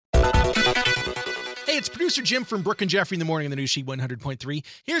it's producer Jim from Brooke and Jeffrey in the morning on the new She 100.3.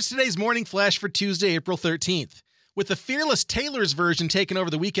 Here's today's morning flash for Tuesday, April 13th. With the Fearless Taylor's version taken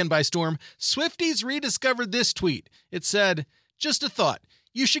over the weekend by storm, Swifties rediscovered this tweet. It said, "Just a thought.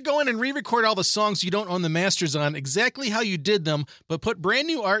 You should go in and re-record all the songs you don't own the masters on exactly how you did them, but put brand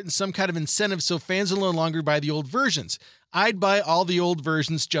new art and some kind of incentive so fans will no longer buy the old versions. I'd buy all the old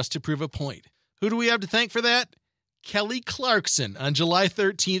versions just to prove a point." Who do we have to thank for that? Kelly Clarkson on July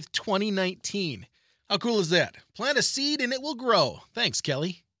 13th, 2019. How cool is that? Plant a seed and it will grow. Thanks,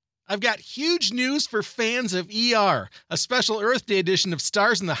 Kelly. I've got huge news for fans of ER. A special Earth Day edition of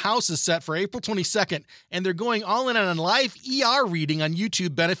Stars in the House is set for April 22nd, and they're going all in on a live ER reading on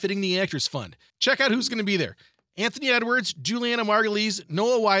YouTube benefiting the Actors Fund. Check out who's going to be there. Anthony Edwards, Juliana Margulies,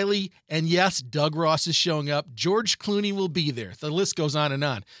 Noah Wiley, and yes, Doug Ross is showing up. George Clooney will be there. The list goes on and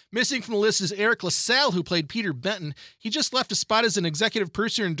on. Missing from the list is Eric LaSalle, who played Peter Benton. He just left a spot as an executive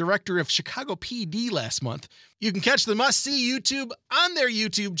producer and director of Chicago PD last month. You can catch the must-see YouTube on their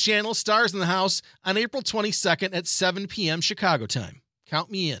YouTube channel, Stars in the House, on April 22nd at 7 p.m. Chicago time. Count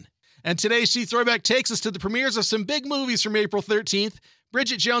me in. And today's She Throwback takes us to the premieres of some big movies from April 13th.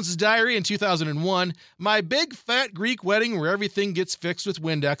 Bridget Jones's Diary in 2001, My Big Fat Greek Wedding Where Everything Gets Fixed with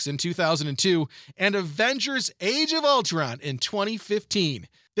Windex in 2002, and Avengers Age of Ultron in 2015.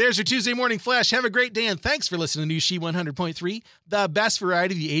 There's your Tuesday morning flash. Have a great day, and thanks for listening to She 100.3, the best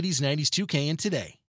variety of the 80s, 90s, 2K, and today.